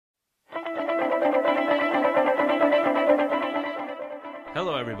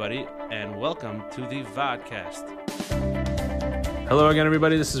Hello, everybody, and welcome to the Vodcast. Hello again,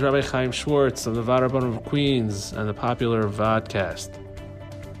 everybody. This is Rabbi Chaim Schwartz of the Vod Rabbanim of Queens and the popular Vodcast.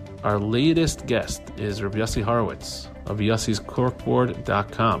 Our latest guest is Rabbi Yossi Horowitz of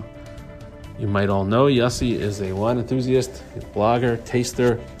yossiscorkboard.com. You might all know Yossi is a wine enthusiast, a blogger,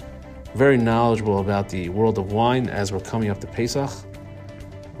 taster, very knowledgeable about the world of wine as we're coming up to Pesach.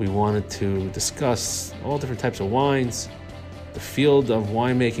 We wanted to discuss all different types of wines, the field of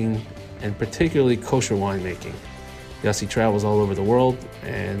winemaking, and particularly kosher winemaking. Yossi travels all over the world,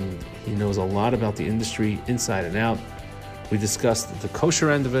 and he knows a lot about the industry inside and out. We discussed the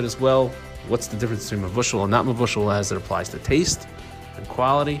kosher end of it as well. What's the difference between mevushal and not mevushal as it applies to taste and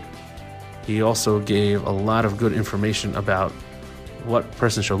quality. He also gave a lot of good information about what a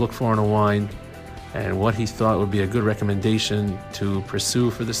person should look for in a wine and what he thought would be a good recommendation to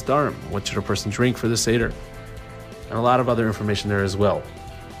pursue for the Starim. What should a person drink for the Seder? And a lot of other information there as well.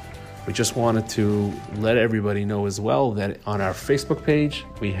 We just wanted to let everybody know as well that on our Facebook page,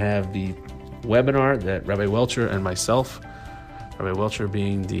 we have the webinar that Rabbi Welcher and myself, Rabbi Welcher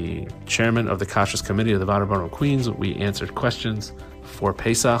being the chairman of the Kashrus Committee of the Vod Rabbanim of Queens, we answered questions for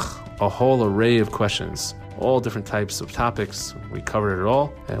Pesach, a whole array of questions, all different types of topics. We covered it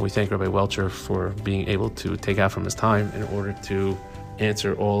all, and we thank Rabbi Welcher for being able to take out from his time in order to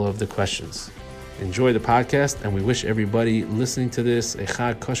answer all of the questions. Enjoy the podcast, and we wish everybody listening to this a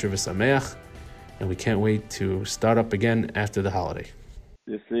Chag Kosher V'Sameach, and we can't wait to start up again after the holiday.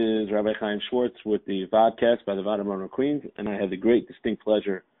 This is Rabbi Chaim Schwartz with the Vodcast by the Vod Rabbanim of Queens, and I had the great distinct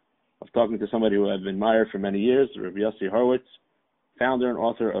pleasure of talking to somebody who I've admired for many years, Rabbi Yossi Horowitz, founder and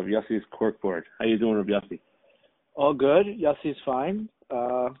author of Yossi's Corkboard. How you doing, Rabbi Yossi? All good. Yossi's fine.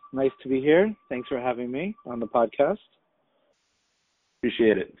 Nice to be here. Thanks for having me on the podcast.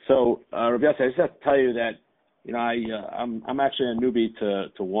 Appreciate it. So, Rabbi Yossi, I just have to tell you that, I'm actually a newbie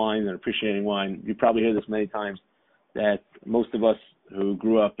to wine and appreciating wine. You probably hear this many times, that most of us who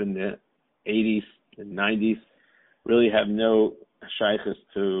grew up in the 80s and 90s really have no shaykhs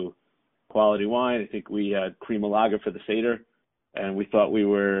to quality wine. I think we had cream lager for the Seder, and we thought we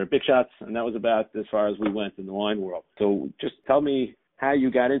were big shots, and that was about as far as we went in the wine world. So just tell me how you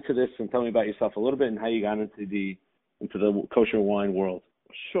got into this, and tell me about yourself a little bit, and how you got into the kosher wine world.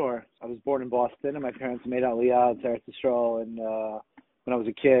 Sure. I was born in Boston, and my parents made Aliyah to Eretz Yisrael when I was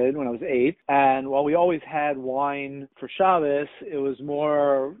a kid, when I was 8. And while we always had wine for Shabbos, it was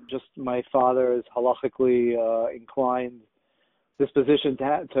more just my father's halachically inclined disposition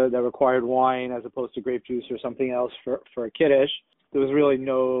that required wine as opposed to grape juice or something else for a kiddush. There was really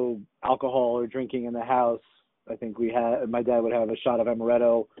no alcohol or drinking in the house. I think my dad would have a shot of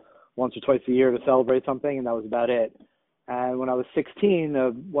amaretto once or twice a year to celebrate something, and that was about it. And when I was 16,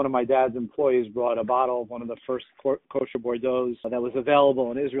 one of my dad's employees brought a bottle of one of the first kosher Bordeaux that was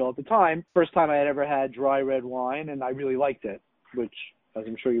available in Israel at the time. First time I had ever had dry red wine, and I really liked it, which, as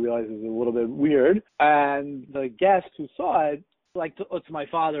I'm sure you realize, is a little bit weird. And the guest who saw it liked to my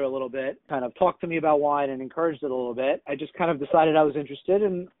father a little bit, kind of talked to me about wine and encouraged it a little bit. I just kind of decided I was interested,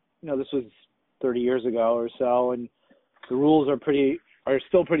 and this was 30 years ago or so, and the rules are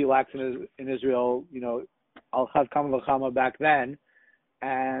still pretty lax in Israel. Al Chad Kama V'Chama back then,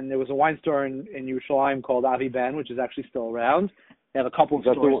 and there was a wine store in Yerushalayim called Avi Ben, which is actually still around. They have a couple of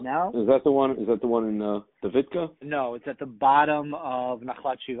stores now. Is that the one in Davidka? No, it's at the bottom of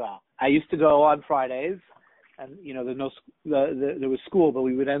Nachlat Shiva. I used to go on Fridays, and there was school, but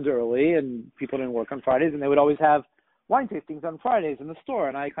we would end early, and people didn't work on Fridays, and they would always have wine tastings on Fridays in the store.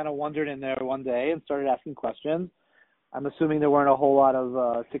 And I kind of wandered in there one day and started asking questions. I'm assuming there weren't a whole lot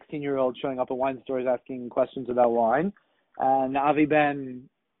of 16-year-olds showing up at wine stores asking questions about wine. And Avi Ben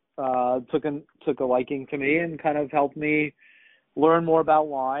took a liking to me and kind of helped me learn more about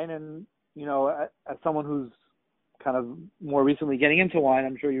wine. And, as someone who's kind of more recently getting into wine,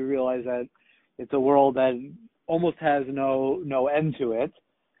 I'm sure you realize that it's a world that almost has no end to it.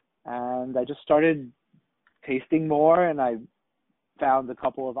 And I just started tasting more, and I found a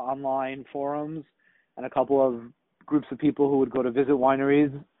couple of online forums and a couple of groups of people who would go to visit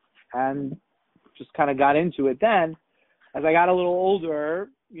wineries, and just kind of got into it then. As I got a little older,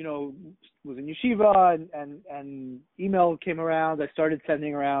 was in yeshiva, and email came around. I started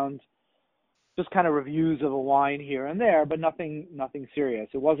sending around just kind of reviews of a wine here and there, but nothing serious.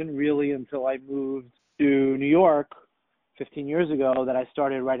 It wasn't really until I moved to New York 15 years ago that I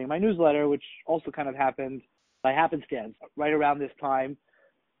started writing my newsletter, which also kind of happened by happenstance. Right around this time,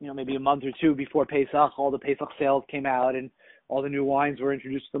 maybe a month or two before Pesach, all the Pesach sales came out and all the new wines were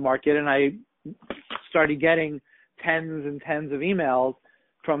introduced to the market, and I started getting tens and tens of emails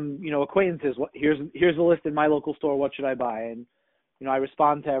from, acquaintances. Here's the list in my local store. What should I buy? And I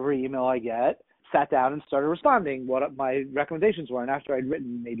respond to every email I get, sat down and started responding what my recommendations were. And after I'd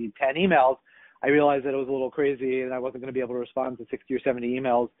written maybe 10 emails, I realized that it was a little crazy and I wasn't going to be able to respond to 60 or 70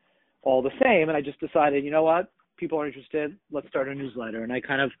 emails all the same. And I just decided, you know what? People are interested. Let's start a newsletter. And I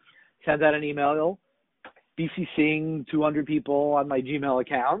kind of sent out an email, BCCing 200 people on my Gmail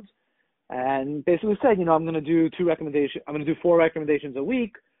account, and basically said, I'm going to do 4 recommendations a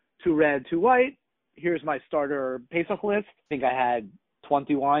week, 2 red, 2 white. Here's my starter Pesach list. I think I had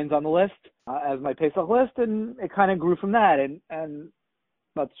 20 wines on the list as my Pesach list, and it kind of grew from that. And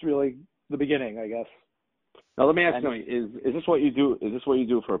that's really the beginning, I guess. Now let me ask you, is this what you do? Is this what you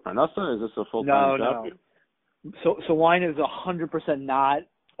do for a parnassa? Is this a full-time job? No. So wine is 100% not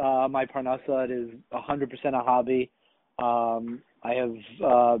my parnassa. It is 100% a hobby. I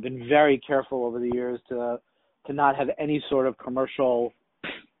have been very careful over the years to not have any sort of commercial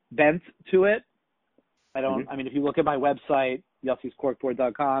bent to it. I mean, if you look at my website,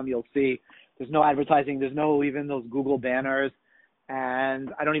 yossiscorkboard.com, you'll see there's no advertising. There's no even those Google banners.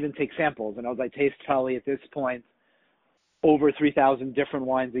 And I don't even take samples. And I taste probably at this point over 3,000 different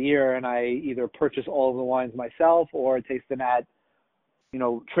wines a year. And I either purchase all of the wines myself or taste them at,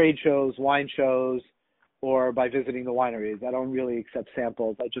 trade shows, wine shows, or by visiting the wineries. I don't really accept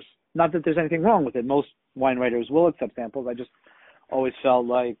samples. Not that there's anything wrong with it. Most wine writers will accept samples. I just always felt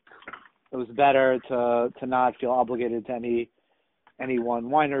like it was better to not feel obligated to any one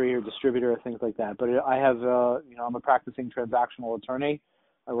winery or distributor or things like that. But I have, I'm a practicing transactional attorney.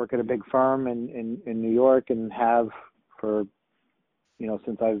 I work at a big firm in New York and have for,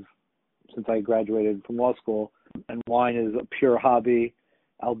 since I graduated from law school. And wine is a pure hobby,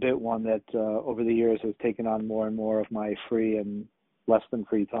 albeit one that over the years has taken on more and more of my free and less than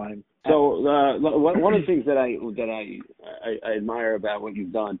free time. So one of the things that I admire about what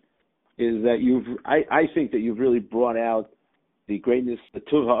you've done is that I think that you've really brought out the greatness, the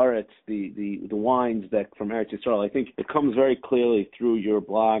Tuv Haaretz, the wines that from Eretz Yisrael. I think it comes very clearly through your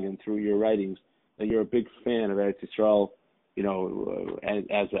blog and through your writings that you're a big fan of Eretz Yisrael,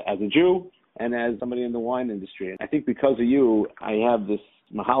 as a Jew and as somebody in the wine industry. And I think because of you, I have this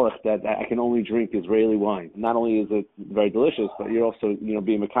mahalach that I can only drink Israeli wine. Not only is it very delicious, but you're also,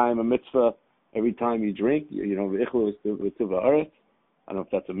 being Mekayim a mitzvah every time you drink. V'ichlul is Tuv Haaretz. I don't know if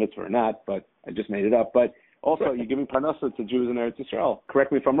that's a mitzvah or not, but I just made it up. But also, you're giving parnassa to Jews in Eretz Yisrael.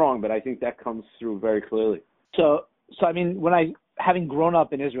 Correct me if I'm wrong, but I think that comes through very clearly. So I mean, having grown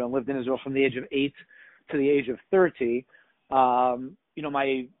up in Israel and lived in Israel from the age of 8 to the age of 30,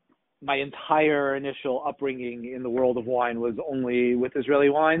 my entire initial upbringing in the world of wine was only with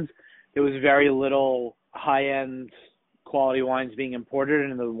Israeli wines. There was very little high-end quality wines being imported,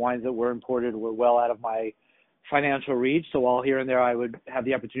 and the wines that were imported were well out of my financial reach. So while here and there I would have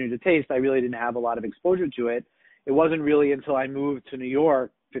the opportunity to taste, I really didn't have a lot of exposure to it. It wasn't really until I moved to New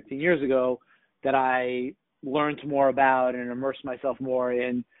York 15 years ago that I learned more about and immersed myself more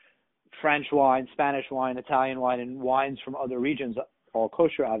in French wine, Spanish wine, Italian wine, and wines from other regions, all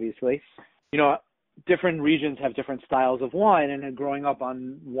kosher, obviously. Different regions have different styles of wine, and growing up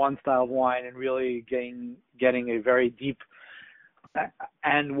on one style of wine and really getting a very deep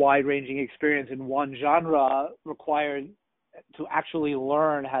and wide-ranging experience in one genre required to actually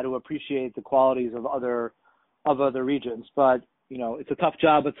learn how to appreciate the qualities of other regions. But it's a tough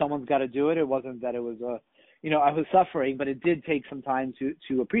job, but someone's got to do it. It wasn't that it was I was suffering, but it did take some time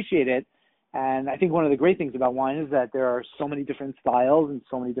to appreciate it. And I think one of the great things about wine is that there are so many different styles and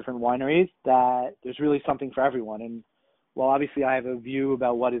so many different wineries that there's really something for everyone. And while obviously I have a view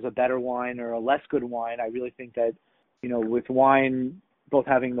about what is a better wine or a less good wine, I really think that with wine both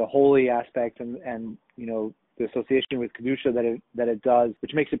having the holy aspect and the association with Kedusha that it does,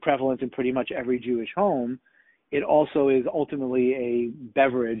 which makes it prevalent in pretty much every Jewish home, it also is ultimately a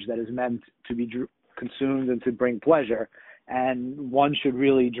beverage that is meant to be consumed and to bring pleasure. And one should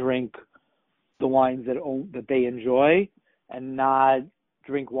really drink the wines that they enjoy and not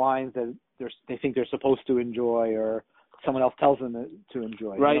drink wines that they think they're supposed to enjoy or someone else tells them to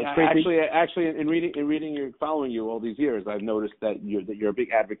enjoy. Right. Actually, in reading following you all these years, I've noticed that you're a big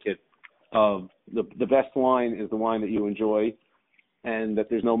advocate of the best wine is the wine that you enjoy, and that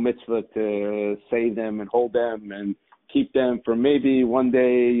there's no mitzvah to save them and hold them and keep them for maybe one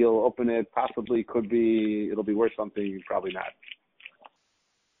day you'll open it, possibly it'll be worth something, probably not.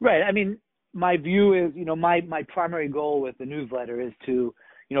 Right. I mean, my view is, my primary goal with the newsletter is to,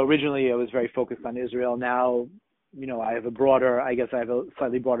 originally I was very focused on Israel. Now, I have a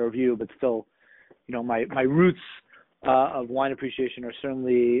slightly broader view, but still, my roots of wine appreciation are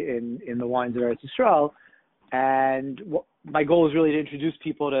certainly in the wines of Eretz Yisrael. And my goal is really to introduce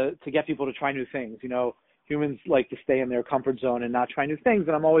people to get people to try new things. humans like to stay in their comfort zone and not try new things.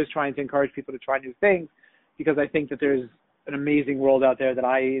 And I'm always trying to encourage people to try new things because I think that there's an amazing world out there that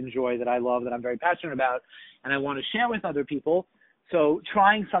I enjoy, that I love, that I'm very passionate about, and I want to share with other people. So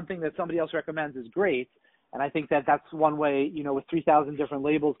trying something that somebody else recommends is great. And I think that that's one way, with 3,000 different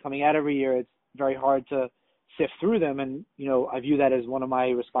labels coming out every year, it's very hard to sift through them. And, I view that as one of my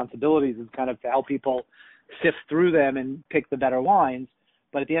responsibilities is kind of to help people sift through them and pick the better wines.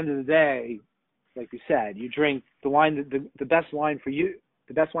 But at the end of the day, like you said, you drink the wine, the best wine for you.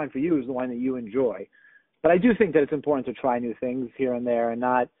 The best wine for you is the wine that you enjoy. But I do think that it's important to try new things here and there and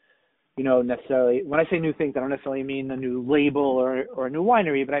not, necessarily, when I say new things, I don't necessarily mean a new label or a new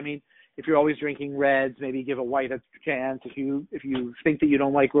winery, but I mean, if you're always drinking reds, maybe give a white a chance. If you think that you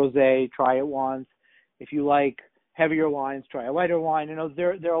don't like rosé, try it once. If you like heavier wines, try a lighter wine.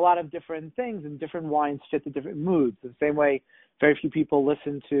 There are a lot of different things, and different wines fit the different moods. The same way, very few people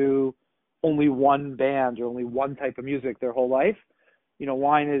listen to only one band or only one type of music their whole life.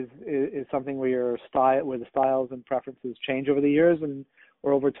 Wine is something where the styles and preferences change over the years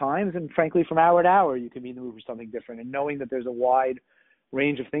or over times, and frankly, from hour to hour, you can be in the mood for something different. And knowing that there's a wide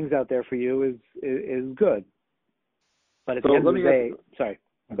range of things out there for you is good. But at the end of the day, sorry,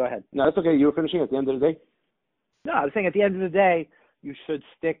 go ahead. No, that's okay. You were finishing at the end of the day? No, I was saying at the end of the day, you should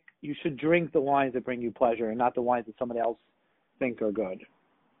drink the wines that bring you pleasure and not the wines that somebody else think are good.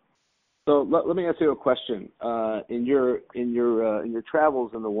 So let me ask you a question. In your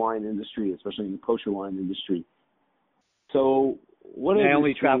travels in the wine industry, especially in the kosher wine industry, so what? I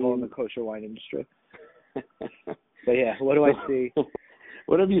only travel in the kosher wine industry. But yeah, what do I see?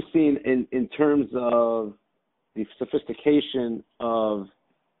 What have you seen in terms of the sophistication of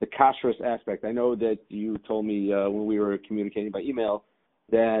the kashrus aspect? I know that you told me when we were communicating by email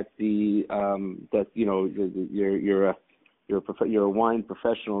that you're a wine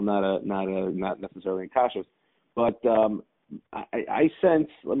professional, not necessarily in kashrus. But I sense.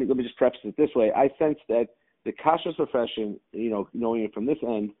 Let me just preface it this way. I sense that the kashrus profession, knowing it from this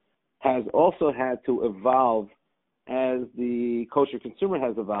end, has also had to evolve as the kosher consumer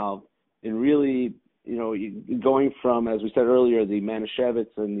has evolved in really, going from, as we said earlier, the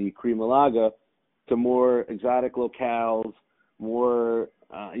Manischewitz and the Kri Malaga to more exotic locales, more,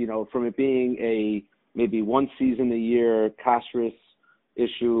 from it being a maybe one season a year kashrus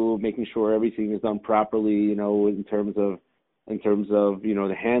issue, making sure everything is done properly, in terms of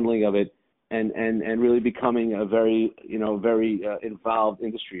the handling of it, and really becoming a very involved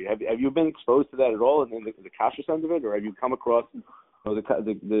industry. Have you been exposed to that at all in the kashrus end of it, or have you come across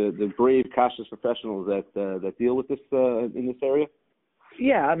the brave kashrus professionals that deal with this in this area?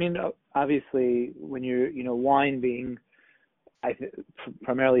 Yeah, I mean, obviously, when you're wine being,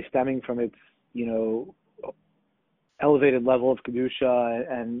 primarily stemming from its elevated level of kedusha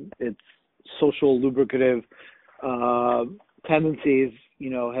and its social lubricative tendencies,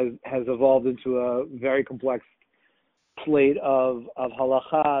 has evolved into a very complex plate of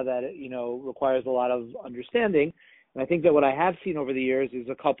halacha that requires a lot of understanding. And I think that what I have seen over the years is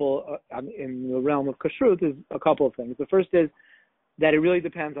a couple in the realm of kashrut is a couple of things. The first is that it really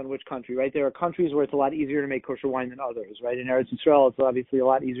depends on which country, right? There are countries where it's a lot easier to make kosher wine than others, right? In Eretz Yisrael, it's obviously a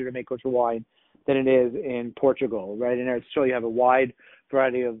lot easier to make kosher wine than it is in Portugal, right? In Eretz Yisrael, you have a wide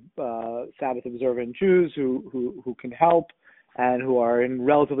variety of Sabbath observant Jews who can help and who are in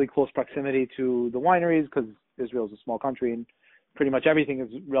relatively close proximity to the wineries, because Israel is a small country and pretty much everything is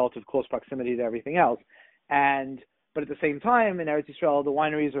relative close proximity to everything else. But at the same time, in Eretz Yisrael, the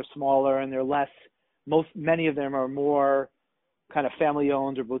wineries are smaller and they're less. Many of them are more kind of family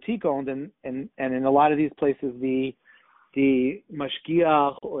owned or boutique owned, and in a lot of these places, the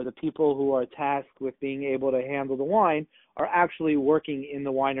mashgiach or the people who are tasked with being able to handle the wine are actually working in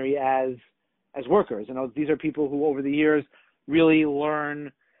the winery as workers. And these are people who over the years really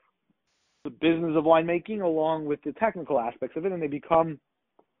learn the business of winemaking along with the technical aspects of it, and they become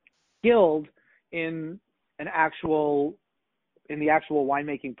skilled in the actual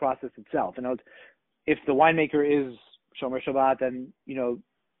winemaking process itself. And if the winemaker is Shomer Shabbat, then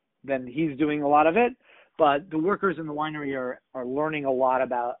he's doing a lot of it. But the workers in the winery are learning a lot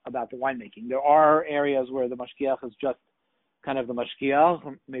about the winemaking. There are areas where the mashgiach is just kind of the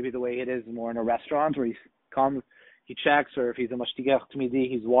mashgiach, maybe the way it is more in a restaurant where he comes, he checks, or if he's a mashgiach t'midi,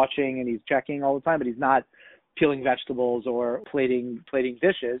 he's watching and he's checking all the time, but he's not peeling vegetables or plating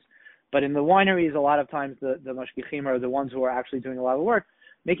dishes. But in the wineries, a lot of times the mashgichim are the ones who are actually doing a lot of work.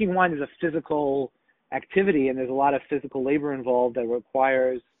 Making wine is a physical activity, and there's a lot of physical labor involved that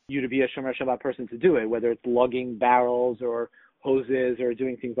requires you to be a Shomer Shabbat person to do it, whether it's lugging barrels or hoses or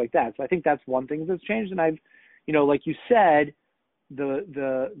doing things like that. So I think that's one thing that's changed. And I've, like you said,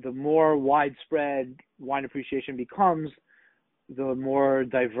 the more widespread wine appreciation becomes, the more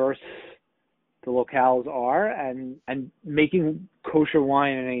diverse the locales are, and making kosher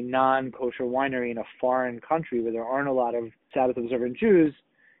wine in a non-kosher winery in a foreign country where there aren't a lot of Sabbath observant Jews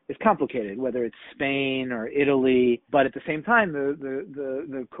is complicated, whether it's Spain or Italy. But at the same time,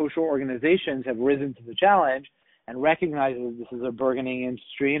 the kosher organizations have risen to the challenge and recognize that this is a burgeoning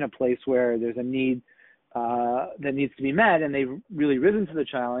industry and a place where there's a need that needs to be met, and they've really risen to the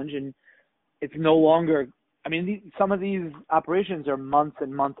challenge. And it's no longer, I mean, some of these operations are months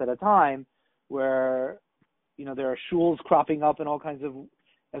and months at a time, where, you know, there are shuls cropping up in all kinds of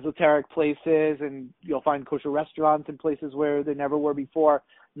esoteric places, and you'll find kosher restaurants in places where they never were before,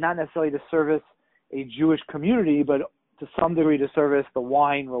 not necessarily to service a Jewish community, but to some degree to service the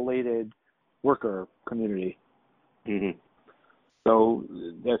wine-related worker community. Mm-hmm. So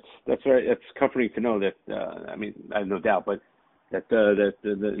that's comforting to know that. I mean, I have no doubt, but that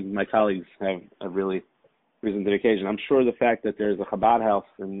my colleagues have really risen to the occasion. I'm sure the fact that there's a Chabad house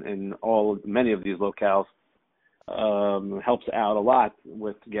in many of these locales helps out a lot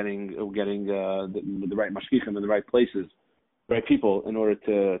with getting the right mashgichim in the right places, the right people in order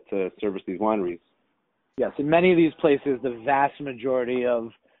to service these wineries. Yes, in many of these places, the vast majority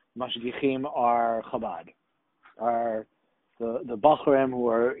of mashgichim are Chabad, are the Bachurim who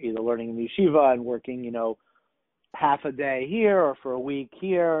are either learning in the yeshiva and working, you know, half a day here or for a week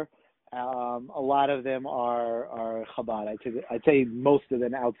here. A lot of them are Chabad. I'd say most of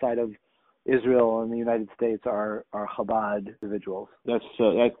them outside of Israel and the United States are Chabad individuals. That's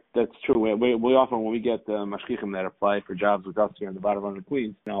true. We often, when we get mashgichim that apply for jobs with us here in the bottom of the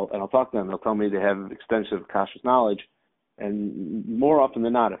Queens, and I'll talk to them, they'll tell me they have extensive kashrus knowledge, and more often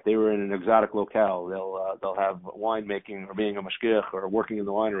than not, if they were in an exotic locale, they'll have winemaking or being a mashgiach or working in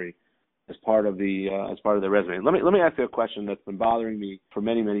the winery as part of their resume. Let me ask you a question that's been bothering me for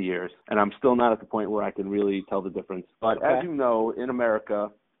many, many years, and I'm still not at the point where I can really tell the difference. But okay. As you know, in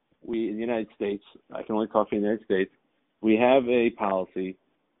America, we in the United States, I can only talk for the United States, we have a policy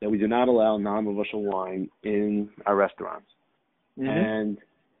that we do not allow non-mevushal wine in our restaurants. Mm-hmm. And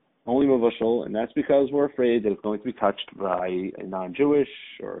only mevushal, and that's because we're afraid that it's going to be touched by a non-Jewish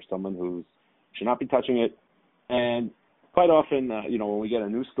or someone who should not be touching it. And quite often, when we get a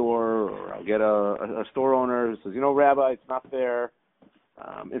new store, or I'll get a store owner who says, Rabbi, it's not fair.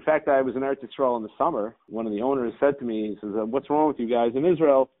 In fact, I was in Eretz Yisrael in the summer. One of the owners said to me, he says, what's wrong with you guys in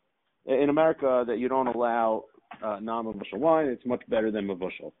Israel, in America, that you don't allow non-mevushal wine? It's much better than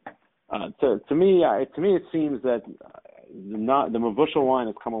mevushal. To me, it seems that the mevushal wine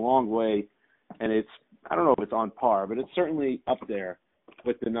has come a long way, and I don't know if it's on par, but it's certainly up there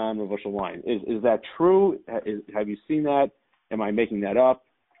with the non-mevushal wine. Is that true? Have you seen that? Am I making that up?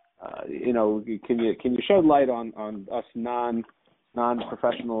 Can you shed light on us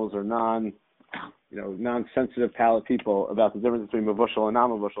non-professionals or non-sensitive palate people about the difference between mevushal and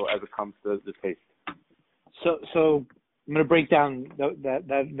non-mevushal as it comes to the taste? So I'm going to break down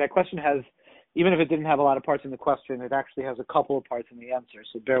that question. Has, even if it didn't have a lot of parts in the question, it actually has a couple of parts in the answer.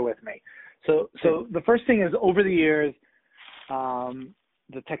 So bear with me. So the first thing is, over the years,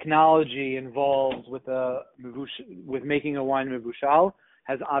 the technology involved with making a wine mevushal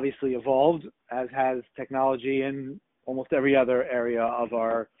has obviously evolved, as has technology in almost every other area of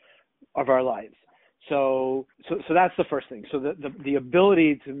our lives. So that's the first thing. So the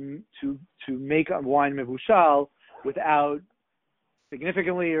ability to make a wine mevushal without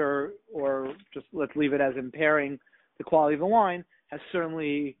significantly or just let's leave it as impairing the quality of the wine has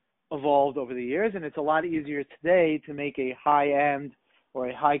certainly evolved over the years, and it's a lot easier today to make a high-end or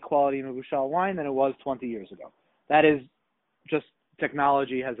a high-quality mevushal wine than it was 20 years ago. That is just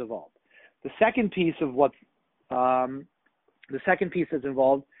technology has evolved. The second piece that's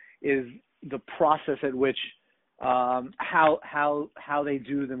involved is the process at which how they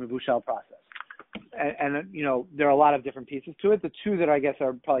do the mevushal process. And there are a lot of different pieces to it. The two that I guess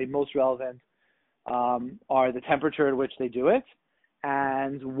are probably most relevant are the temperature at which they do it,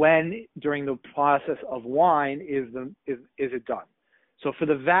 and when during the process of wine is it done. So for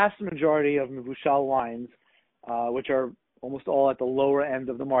the vast majority of mevushal wines, which are almost all at the lower end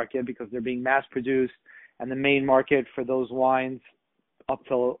of the market because they're being mass produced, and the main market for those wines up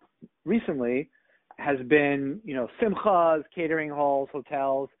till recently has been, simchas, catering halls,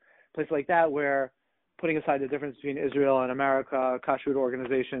 hotels, places like that, where, putting aside the difference between Israel and America, kashrut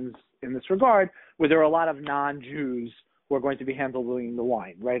organizations in this regard, where there are a lot of non-Jews who are going to be handling the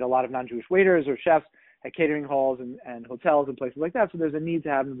wine, right? A lot of non-Jewish waiters or chefs at catering halls and hotels and places like that. So there's a need to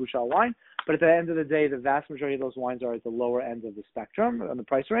have mevushal wine. But at the end of the day, the vast majority of those wines are at the lower end of the spectrum on the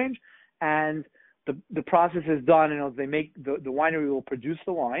price range. And the process is done, and they make the winery will produce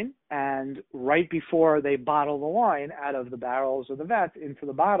the wine, and right before they bottle the wine out of the barrels or the vats into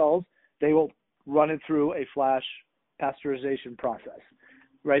the bottles, they will run it through a flash pasteurization process,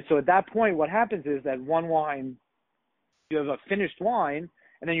 right? So at that point, what happens is that one wine, you have a finished wine,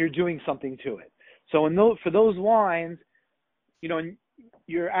 and then you're doing something to it. So for those wines,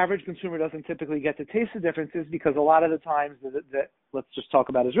 your average consumer doesn't typically get to taste the differences, because a lot of the times, let's just talk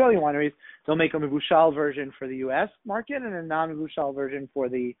about Israeli wineries, they'll make a mevushal version for the U.S. market and a non-mevushal version for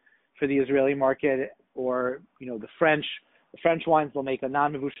the Israeli market, or the French wines, they'll make a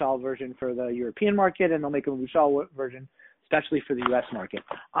non-mevushal version for the European market, and they'll make a mevushal version especially for the U.S. market.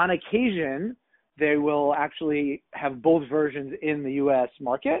 On occasion, they will actually have both versions in the U.S.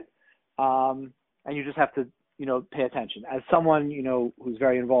 market, and you just have to pay attention. As someone, who's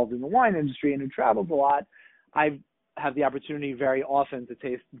very involved in the wine industry and who travels a lot, I have the opportunity very often to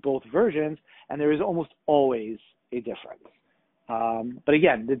taste both versions, and there is almost always a difference. But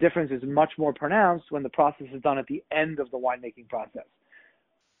again, the difference is much more pronounced when the process is done at the end of the winemaking process.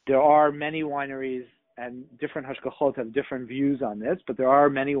 There are many wineries, and different hashgachot have different views on this, but there are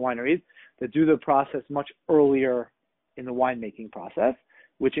many wineries that do the process much earlier in the winemaking process,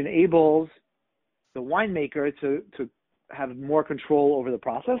 which enables the winemaker to have more control over the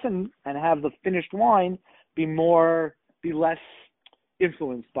process and have the finished wine be less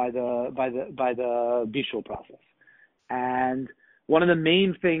influenced by the bishul process. And one of the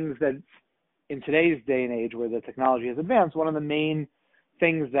main things that in today's day and age, where the technology has advanced, one of the main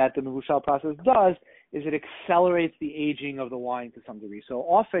things that the mevushal process does is it accelerates the aging of the wine to some degree. So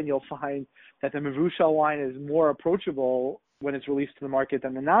often you'll find that the mevushal wine is more approachable when it's released to the market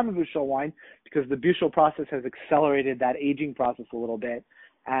than the non-mevushal wine, because the bishul process has accelerated that aging process a little bit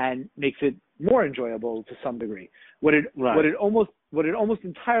and makes it more enjoyable to some degree. What it almost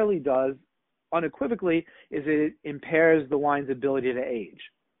entirely does, unequivocally, is it impairs the wine's ability to age.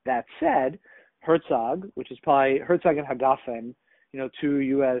 That said, Herzog, which is probably Herzog and Hagafen,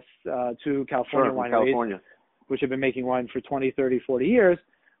 two California wineries, which have been making wine for 20, 30, 40 years,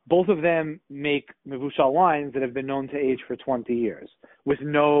 both of them make mevushal wines that have been known to age for 20 years with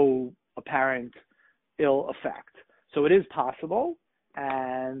no apparent ill effect. So it is possible,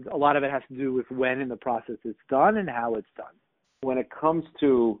 and a lot of it has to do with when in the process it's done and how it's done. When it comes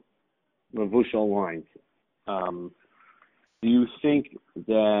to mevushal wines, do you think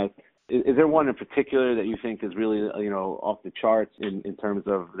that is there one in particular that you think is really off the charts in terms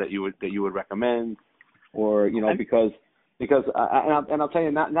of that you would recommend, or because I'll tell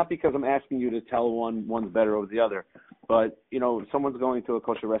you, not because I'm asking you to tell one's better over the other, but someone's going to a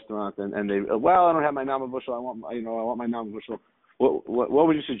kosher restaurant and they I don't have my non-mevushal, I want my non-mevushal. What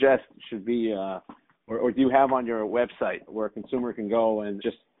would you suggest should be or do you have on your website where a consumer can go and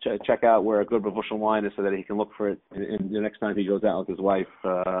just check out where a good mevushal wine is so that he can look for it in the next time he goes out with his wife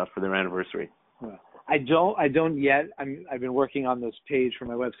for their anniversary? I don't yet. I've been working on this page for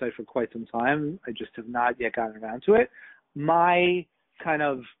my website for quite some time. I just have not yet gotten around to it. My kind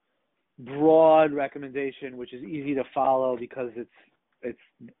of broad recommendation, which is easy to follow because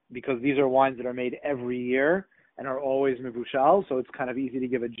because these are wines that are made every year and are always mevushal, so it's kind of easy to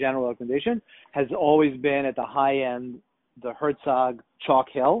give a general recommendation, has always been at the high end the Herzog Chalk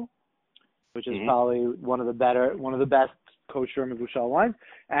Hill, which is probably one of the best kosher mevushal wines,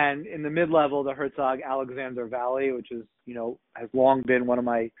 and in the mid-level the Herzog Alexander Valley, which is has long been one of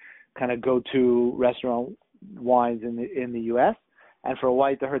my kind of go-to restaurant wines in the U.S., and for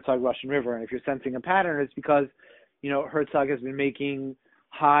white the Herzog Russian River. And if you're sensing a pattern, it's because Herzog has been making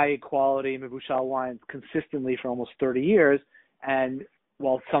high quality mevushal wines consistently for almost 30 years, and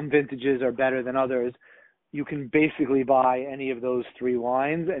while some vintages are better than others, you can basically buy any of those three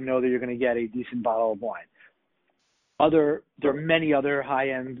wines and know that you're going to get a decent bottle of wine. There are many other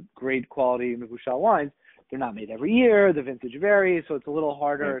high-end, great quality mevushal wines. They're not made every year. The vintage varies, so it's a little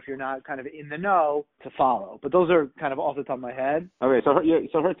harder if you're not kind of in the know to follow. But those are kind of off the top of my head. Okay, so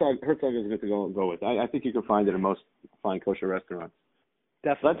Herzog is good to go with. I think you can find it in most fine kosher restaurants.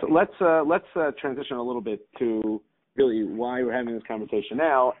 Definitely. Let's transition a little bit to really why we're having this conversation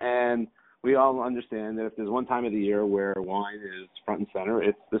now. And we all understand that if there's one time of the year where wine is front and center,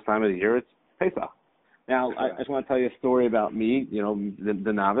 it's this time of the year. It's Pesach. Now, I just want to tell you a story about me,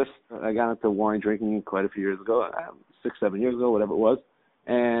 the novice. I got into wine drinking quite a few years ago, 6-7 years ago, whatever it was.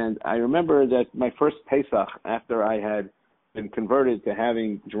 And I remember that my first Pesach, after I had been converted to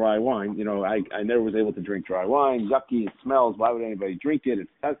having dry wine, I never was able to drink dry wine. Yucky, it smells. Why would anybody drink it?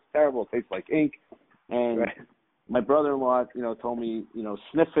 It's terrible. It tastes like ink. And my brother-in-law, told me,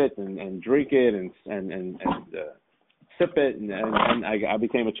 sniff it and drink it and sip it. And I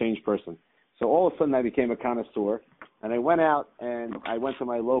became a changed person. So all of a sudden I became a connoisseur, and I went out and I went to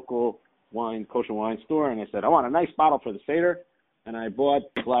my local kosher wine store, and I said, I want a nice bottle for the Seder, and I bought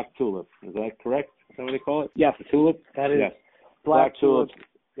Black Tulip. Is that correct? Is that what they call it? Yes. The tulip? That is. Yes. Black Tulip.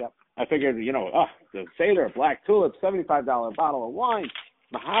 Yep. I figured, the Seder, Black Tulip, $75 bottle of wine,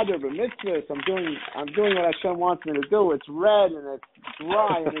 Mahader, B'mitzvahs. I'm doing what Hashem wants me to do. It's red and it's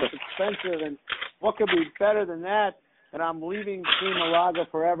dry and it's expensive, and what could be better than that? And I'm leaving Pri Malaga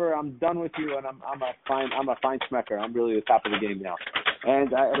forever. I'm done with you, and I'm a fine smecker. I'm really the top of the game now.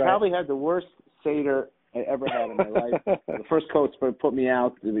 And I probably had the worst Seder I ever had in my life. The first coach put me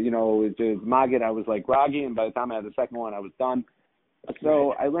out. The Maggid, I was like groggy, and by the time I had the second one, I was done.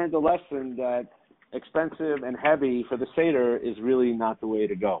 So I learned a lesson that expensive and heavy for the Seder is really not the way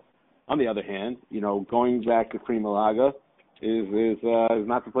to go. On the other hand, going back to Pri Malaga is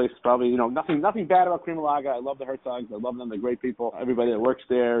not the place. Probably, nothing bad about Pri Malaga. I love the Herzogs. I love them. They're great people. Everybody that works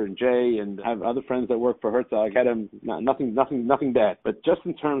there, and Jay, and I have other friends that work for Herzog. Had them. Nothing bad. But just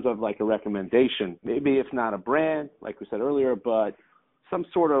in terms of like a recommendation, maybe it's not a brand, like we said earlier, but some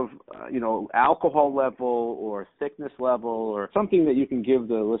sort of, alcohol level or thickness level or something that you can give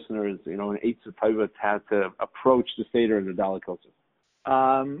the listeners, an Eitzah Tova to approach the Seder and the Daled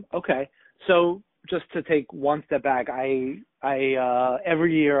Kosov. Okay. So just to take one step back, I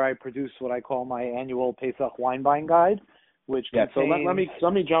every year I produce what I call my annual Pesach wine buying guide, which contains... So let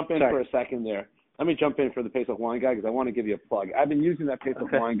me jump in for a second there. Let me jump in for the Pesach wine guide because I want to give you a plug. I've been using that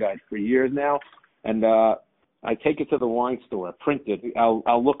Pesach wine guide for years now, and I take it to the wine store, print it.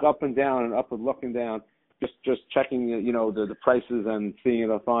 I'll look up and down and up and looking down, just checking the prices and seeing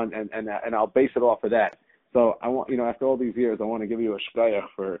it up on, and I'll base it off of that. So I want after all these years, I want to give you a shkayach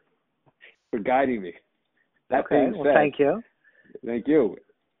for guiding me. That being said, thank you. Thank you.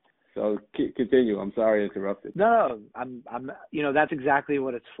 So continue. I'm sorry I interrupted. No, I'm that's exactly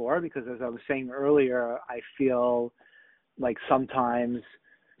what it's for, because as I was saying earlier, I feel like sometimes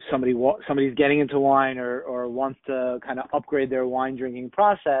somebody's getting into wine or wants to kind of upgrade their wine drinking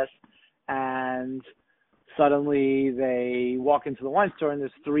process, and suddenly they walk into the wine store and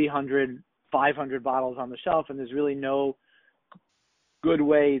there's 300, 500 bottles on the shelf, and there's really no good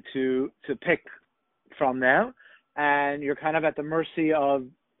way to pick from them, and you're kind of at the mercy of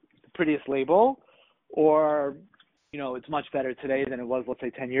the prettiest label, or it's much better today than it was, let's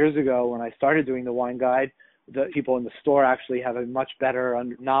say, 10 years ago when I started doing the wine guide. The people in the store actually have a much better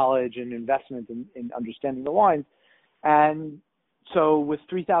knowledge and investment in understanding the wines. And so with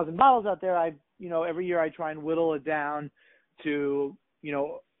 3,000 bottles out there, every year I try and whittle it down to,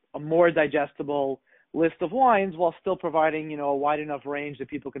 a more digestible list of wines while still providing, a wide enough range that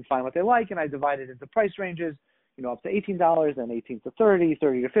people can find what they like. And I divide it into price ranges, up to $18, then 18 to 30,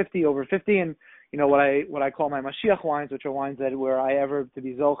 30 to 50, over 50. And, what I call my Mashiach wines, which are wines that were I ever to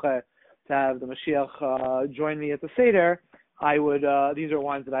be Zoche to have the Mashiach join me at the Seder, these are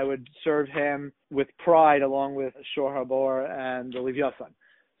wines that I would serve him with pride along with Shor HaBor and the Livyasan.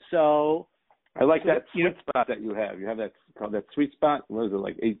 So I like that sweet spot that you have. You have that sweet spot. What is it,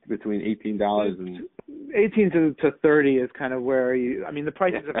 like between $18 and 18 to 30 is kind of where the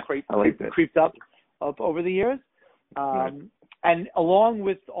prices have creeped up over the years. Right. And along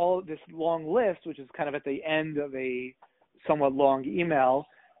with all this long list, which is kind of at the end of a somewhat long email,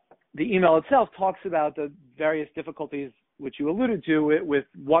 the email itself talks about the various difficulties which you alluded to with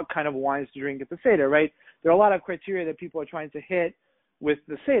what kind of wines to drink at the Seder, right? There are a lot of criteria that people are trying to hit with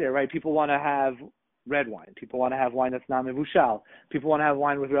the Seder, right? People want to have red wine. People want to have wine that's not mevushal. People want to have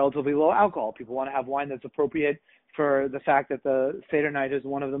wine with relatively low alcohol. People want to have wine that's appropriate for the fact that the Seder night is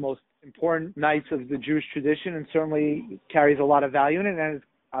one of the most important nights of the Jewish tradition and certainly carries a lot of value in it, and is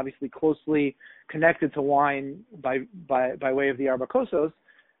obviously closely connected to wine by way of the Arba Kosos.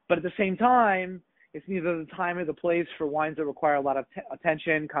 But at the same time, it's neither the time or the place for wines that require a lot of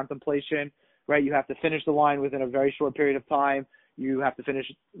attention, contemplation, right? You have to finish the wine within a very short period of time. You have to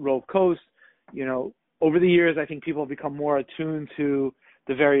finish Rov Kos. Over the years, I think people have become more attuned to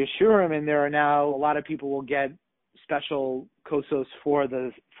the various shurim, and there are now a lot of people will get special kosos for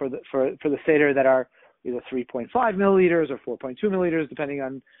the Seder that are either 3.5 milliliters or 4.2 milliliters, depending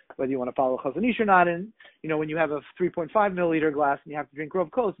on whether you want to follow Chazon Ish or not. And, when you have a 3.5 milliliter glass and you have to drink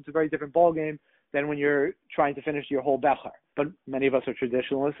Rov Kos, it's a very different ballgame than when you're trying to finish your whole becher. But many of us are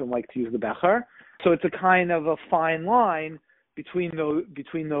traditionalists and like to use the becher. So it's a kind of a fine line between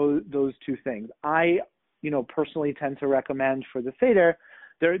those two things. I, personally tend to recommend for the Seder,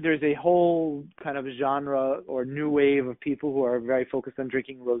 there's a whole kind of genre or new wave of people who are very focused on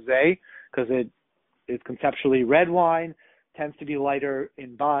drinking rosé because it's conceptually red wine. tends to be lighter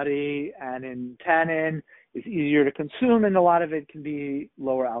in body and in tannin, is easier to consume, and a lot of it can be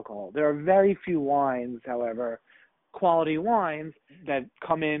lower alcohol. There are very few wines, however, quality wines, that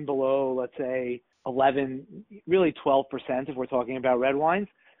come in below, let's say, 11, really 12% if we're talking about red wines.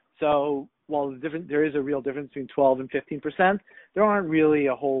 So while there is a real difference between 12 and 15%, there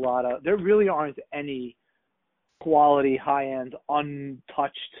really aren't any quality, high-end,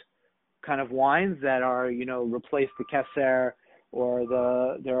 untouched kind of wines that are, replace the Kesser,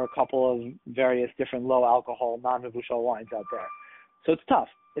 or there are a couple of various different low alcohol, non-mevushal wines out there. So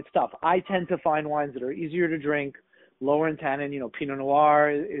it's tough. I tend to find wines that are easier to drink, lower in tannin. Pinot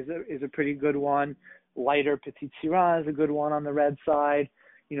Noir is a pretty good one. Lighter Petit Syrah is a good one on the red side.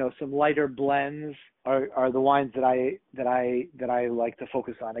 Some lighter blends are the wines that I like to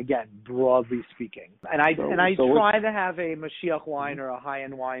focus on. Again, broadly speaking, and I try to have a Mashiach wine or a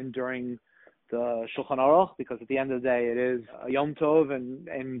high-end wine during the Shulchan Aruch, because at the end of the day, it is a Yom Tov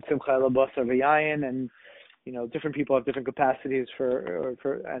and Simcha Labasar V'Yayin, and different people have different capacities for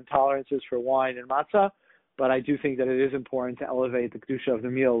and tolerances for wine and matzah. But I do think that it is important to elevate the kedusha of the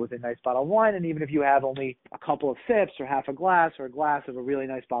meal with a nice bottle of wine. And even if you have only a couple of sips or half a glass or a glass of a really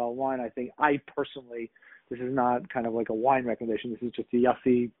nice bottle of wine, I think this is not kind of like a wine recommendation. This is just a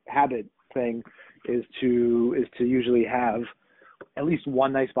Yossi habit thing, is to usually have at least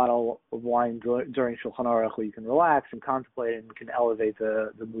one nice bottle of wine during Shulchan Aruch, where you can relax and contemplate and can elevate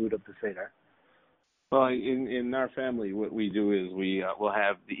the mood of the Seder. Well, in our family, what we do is we'll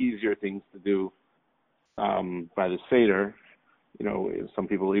have the easier things to do by the Seder. Some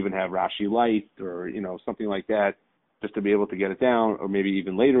people even have Rashi Light or something like that, just to be able to get it down, or maybe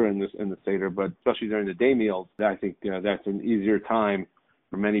even later in the Seder. But especially during the day meals, I think that's an easier time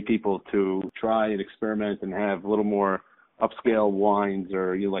for many people to try and experiment and have a little more upscale wines,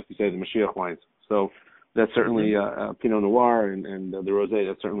 or like you say, the Mashiach wines. So that's certainly Pinot Noir and the Rosé.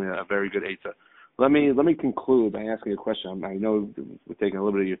 That's certainly a very good eitzah. Let me conclude by asking a question. I know we're taking a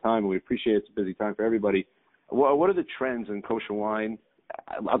little bit of your time, and we appreciate it's a busy time for everybody. What are the trends in kosher wine?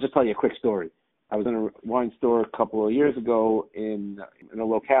 I'll just tell you a quick story. I was in a wine store a couple of years ago in a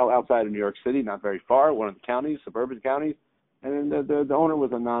locale outside of New York City, not very far, one of the counties, suburban counties, and the owner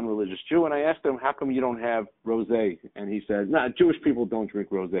was a non-religious Jew, and I asked him, how come you don't have rosé? And he said, no, Jewish people don't drink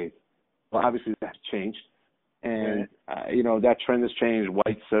rosé. Well, obviously that's changed. And, that trend has changed.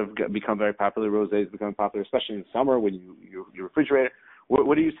 Whites have become very popular. Rosé has become popular, especially in summer when you refrigerate it.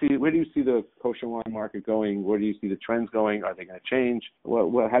 What do you see? Where do you see the kosher wine market going? Where do you see the trends going? Are they going to change?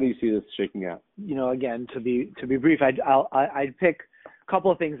 How do you see this shaking out? Again, to be brief, I'd pick a couple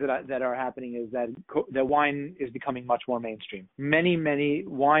of things that are happening. Is that wine is becoming much more mainstream. Many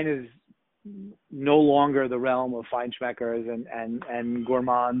wine is no longer the realm of feinschmeckers and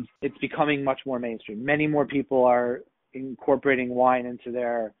gourmands. It's becoming much more mainstream. Many more people are incorporating wine into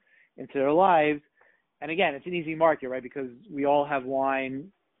their lives. And again, it's an easy market, right? Because we all have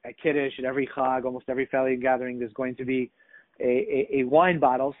wine at Kiddush, at every Chag, almost every family gathering. There's going to be a wine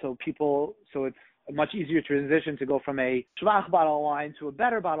bottle, so it's a much easier transition to go from a shvach bottle of wine to a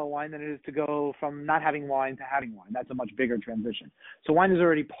better bottle of wine than it is to go from not having wine to having wine. That's a much bigger transition. So wine is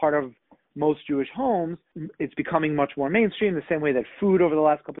already part of most Jewish homes. It's becoming much more mainstream, the same way that food over the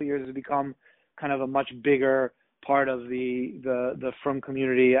last couple of years has become kind of a much bigger part of the frum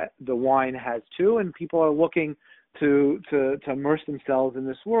community. The wine has too, and people are looking to immerse themselves in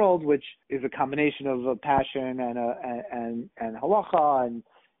this world, which is a combination of a passion and halacha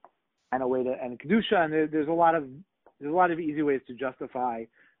and a way to and kedusha, and there's a lot of easy ways to justify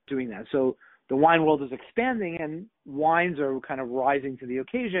doing that. So the wine world is expanding, and wines are kind of rising to the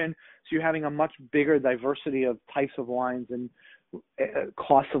occasion. So you're having a much bigger diversity of types of wines and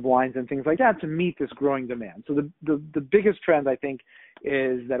costs of wines and things like that to meet this growing demand. So the biggest trend, I think,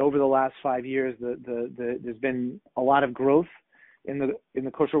 is that over the last 5 years, there's been a lot of growth in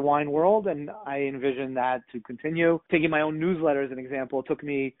the kosher wine world, and I envision that to continue. Taking my own newsletter as an example, it took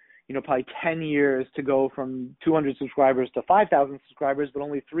me probably 10 years to go from 200 subscribers to 5,000 subscribers, but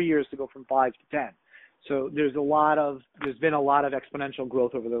only 3 years to go from 5 to 10. So there's been a lot of exponential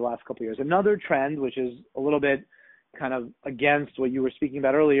growth over the last couple of years. Another trend, which is a little bit kind of against what you were speaking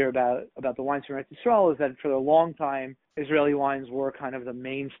about earlier about the wines from Eretz Yisrael, is that for a long time, Israeli wines were kind of the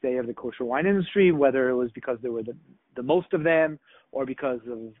mainstay of the kosher wine industry, whether it was because there were the most of them, or because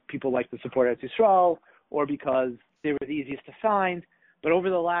of people like to support Eretz Yisrael, or because they were the easiest to find. But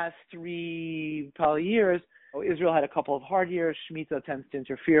over the last 3 probably years, Israel had a couple of hard years. Shemitah tends to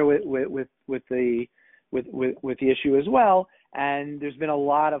interfere with the issue as well, and there's been a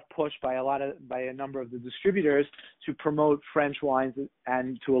lot of push by a number of the distributors to promote French wines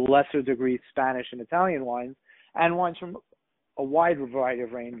and to a lesser degree Spanish and Italian wines, and wines from a wide variety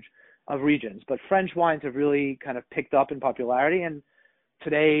of range of regions. But French wines have really kind of picked up in popularity, and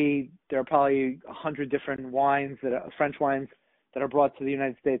today there are probably 100 different French wines that are brought to the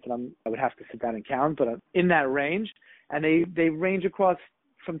United States, and I would have to sit down and count, but in that range, and they range across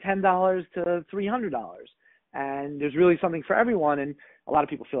from $10 to $300. And there's really something for everyone. And a lot of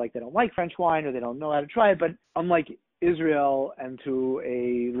people feel like they don't like French wine or they don't know how to try it. But unlike Israel and to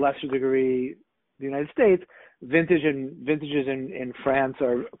a lesser degree the United States, vintages in France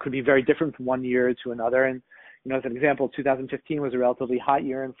could be very different from one year to another. And as an example, 2015 was a relatively hot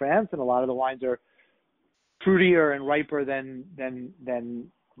year in France, and a lot of the wines are fruitier and riper than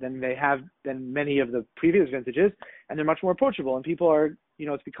many of the previous vintages, and they're much more approachable. And people are,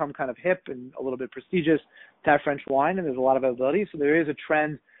 it's become kind of hip and a little bit prestigious to have French wine, and there's a lot of availability. So there is a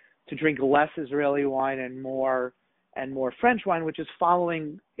trend to drink less Israeli wine and more French wine, which is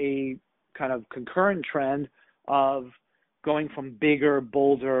following a kind of concurrent trend of going from bigger,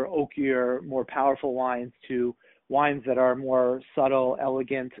 bolder, oakier, more powerful wines to wines that are more subtle,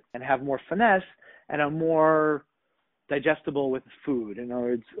 elegant, and have more finesse and are more digestible with food. In other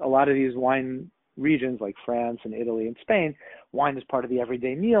words, a lot of these wine regions like France and Italy and Spain, wine is part of the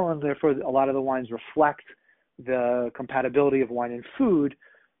everyday meal, and therefore a lot of the wines reflect the compatibility of wine and food,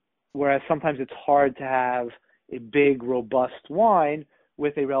 whereas sometimes it's hard to have a big, robust wine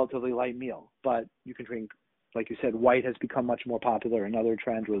with a relatively light meal. But you can drink, like you said, white has become much more popular, another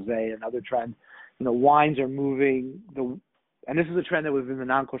trend, rosé, another trend. Wines are moving, and this is a trend that was in the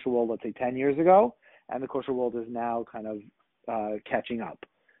non-kosher world, let's say 10 years ago, and the kosher world is now kind of catching up.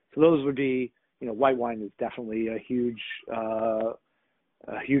 So those would be, white wine is definitely a huge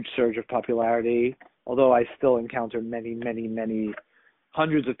surge of popularity, although I still encounter many, many, many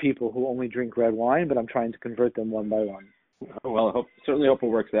hundreds of people who only drink red wine, but I'm trying to convert them one by one. Well, I certainly hope it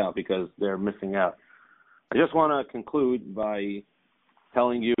works out, because they're missing out. I just want to conclude by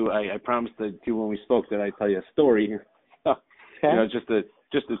telling you, I promised you when we spoke that I'd tell you a story, Okay. just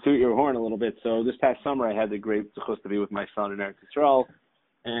to toot your horn a little bit. So this past summer, I had the great zechus to be with my son in Eretz Yisrael,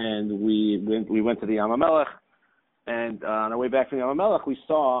 and we went to the Yam HaMelech, and on our way back from the Yam HaMelech, we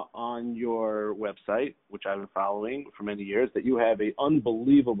saw on your website, which I've been following for many years, that you have an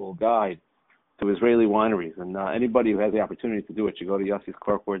unbelievable guide to Israeli wineries. And anybody who has the opportunity to do it should go to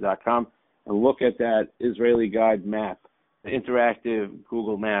yossiscorkboard.com and look at that Israeli guide map, the interactive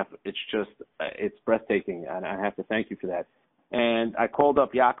Google map. It's breathtaking, and I have to thank you for that. And I called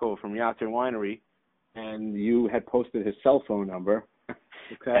up Yaakov from Yater Winery, and you had posted his cell phone number.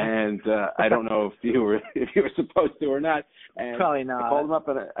 Okay. And I don't know if you were supposed to or not. And probably not. I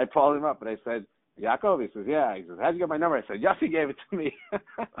called him up and I said, Yaakov? He says, yeah. He says, how'd you get my number? I said, Yossi gave it to me.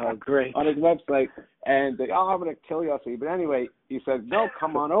 Oh, great. On his website. And I'm going to kill Yossi. But anyway, he said, no,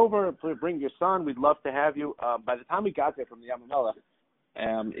 come on over, bring your son. We'd love to have you. By the time we got there from the Yam HaMelech,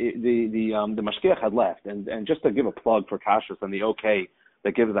 the mashgiach had left. And just to give a plug for Kashrus and the OK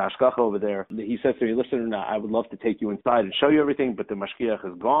that gives the hashgacha over there, he says to me, listen, I would love to take you inside and show you everything, but the mashgiach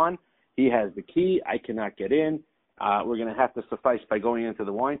is gone. He has the key. I cannot get in. We're going to have to suffice by going into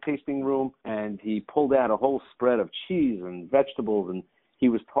the wine tasting room. And he pulled out a whole spread of cheese and vegetables, and he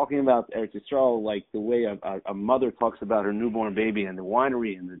was talking about Eretz Yisrael like the way a mother talks about her newborn baby, and the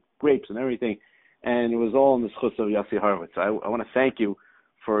winery and the grapes and everything. And it was all in the zechus of Yossi Horowitz. I want to thank you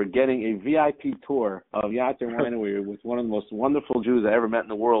for getting a VIP tour of Yater Winery with one of the most wonderful Jews I ever met in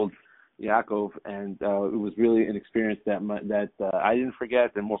the world, Yaakov, and it was really an experience that I didn't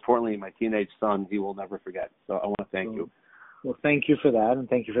forget, and more importantly, my teenage son, he will never forget. So I want to thank you. Well, thank you for that, and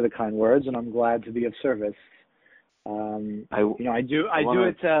thank you for the kind words, and I'm glad to be of service. I do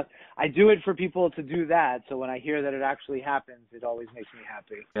it for people to do that. So when I hear that it actually happens, it always makes me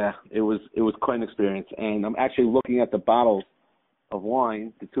happy. Yeah, it was quite an experience, and I'm actually looking at the bottles of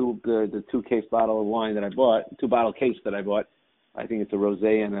wine, the two case bottle of wine that I bought, 2-bottle case that I bought. I think it's a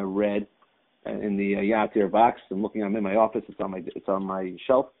rosé and a red in the Yatir box. I'm looking at them in my office. It's on my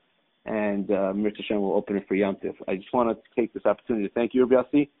shelf, and Mir Hashem will open it for Yom Tov. I just want to take this opportunity to thank you, Rabbi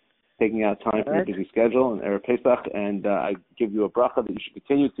Yossi, taking out time from your busy schedule and Erev Pesach, and I give you a bracha that you should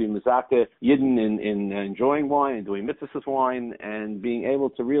continue to be mezakeh Yidden in enjoying wine and doing mitzvahs with wine and being able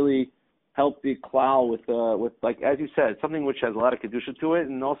to really help the klal with like, as you said, something which has a lot of kedusha to it,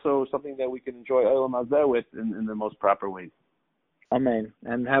 and also something that we can enjoy olam hazeh with in the most proper ways. Amen.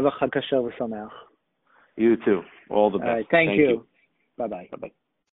 And have a Chag Kasher v'Sameach. You too. All the best. All right. Thank you. Bye-bye. Bye-bye.